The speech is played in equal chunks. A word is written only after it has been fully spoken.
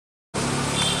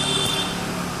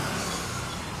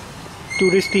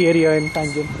touristy area in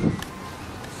Panjim.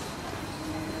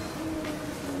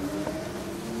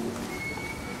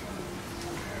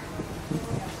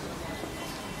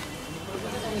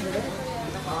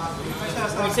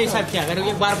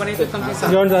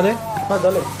 John झाले? हाँ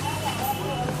झाले.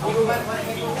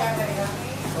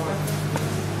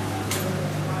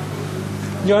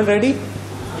 John ready?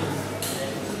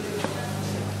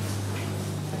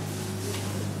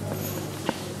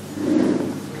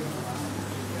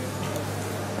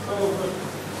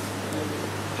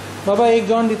 बाबा एक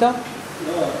जॉन देता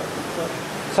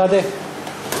साधे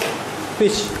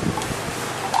फिश.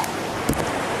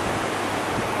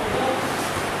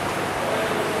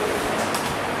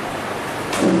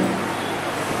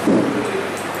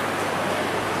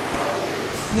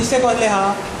 निश्चय कसले हा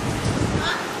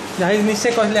जाहीर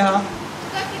निश्चय कसले हा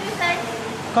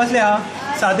कसले हा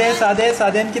साधे साधे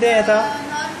साधेन कितें येता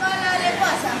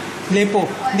लेपो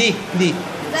दी दी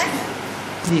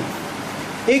दी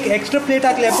एक एक्स्ट्रा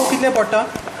प्लेटाक लेपो कितले पडटा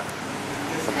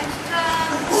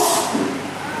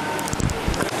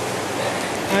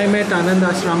I am at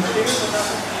Anandasharam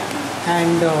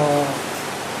and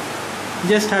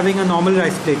just having a normal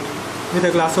rice plate with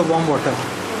a glass of warm water.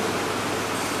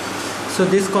 So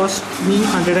this cost me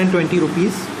 120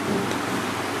 rupees.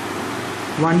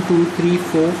 1, 2, 3,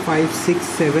 4, 5, 6,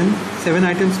 7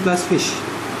 items plus fish.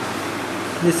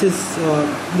 This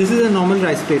is a normal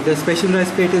rice plate. The special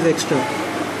rice plate is extra.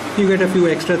 You get a few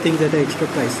extra things at an extra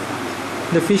price.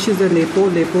 The fish is the lepo.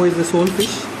 Lepo is the sole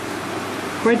fish.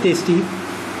 Quite tasty.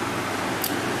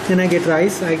 Then I get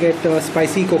rice. I get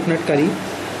spicy coconut curry.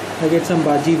 I get some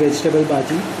bhaji, vegetable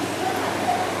bhaji.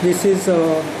 This is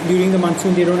during the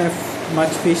monsoon they don't have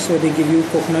much fish, so they give you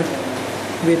coconut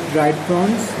with dried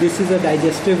prawns. This is a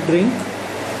digestive drink.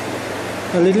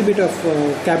 A little bit of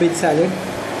cabbage salad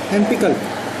and pickle.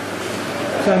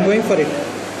 So I'm going for it.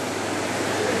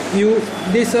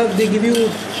 They give you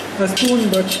a spoon,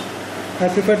 but I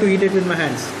prefer to eat it with my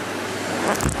hands.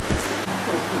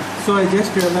 So I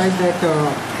just realized that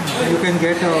you can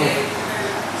get a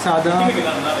sada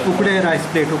ukde rice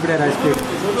plate.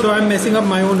 So I'm messing up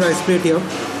my own rice plate here.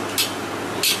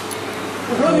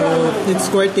 It's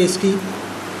quite tasty.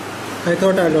 I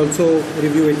thought I'll also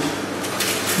review it.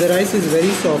 The rice is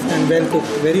very soft and well cooked,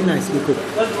 very nicely cooked.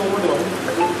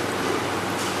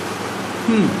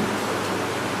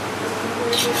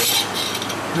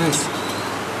 Nice,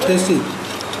 tasty.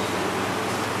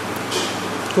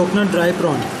 Coconut dry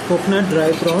prawn.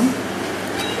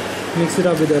 Mix it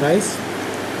up with the rice.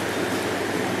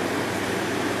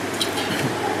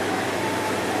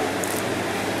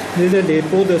 This is a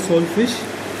lepo, the sole fish.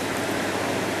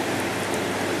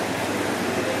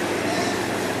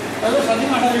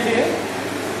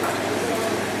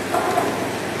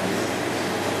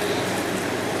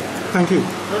 Thank you.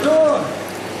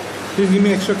 Please give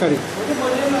me extra curry.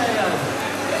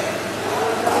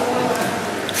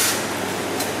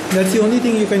 That's the only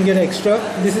thing you can get extra.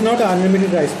 This is not an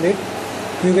unlimited rice plate.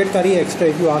 You get curry extra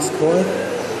if you ask for it.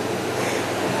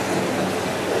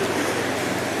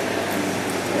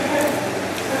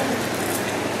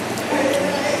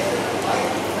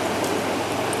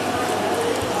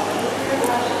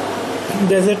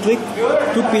 There's a trick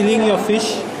to peeling your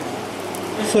fish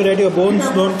so that your bones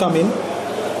don't come in.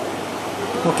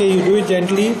 Okay, you do it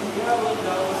gently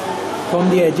from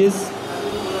the edges.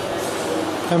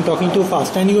 I'm talking too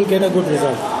fast and you will get a good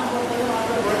result.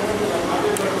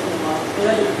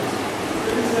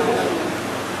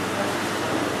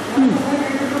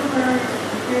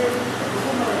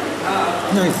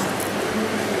 Nice.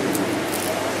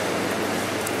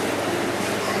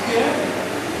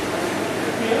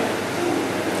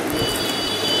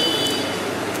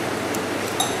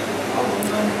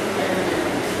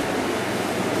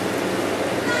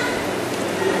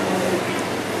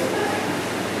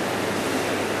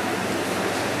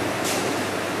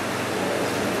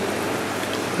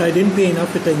 I didn't pay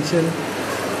enough attention,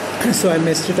 so I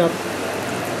messed it up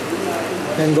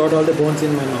and got all the bones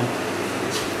in my mouth.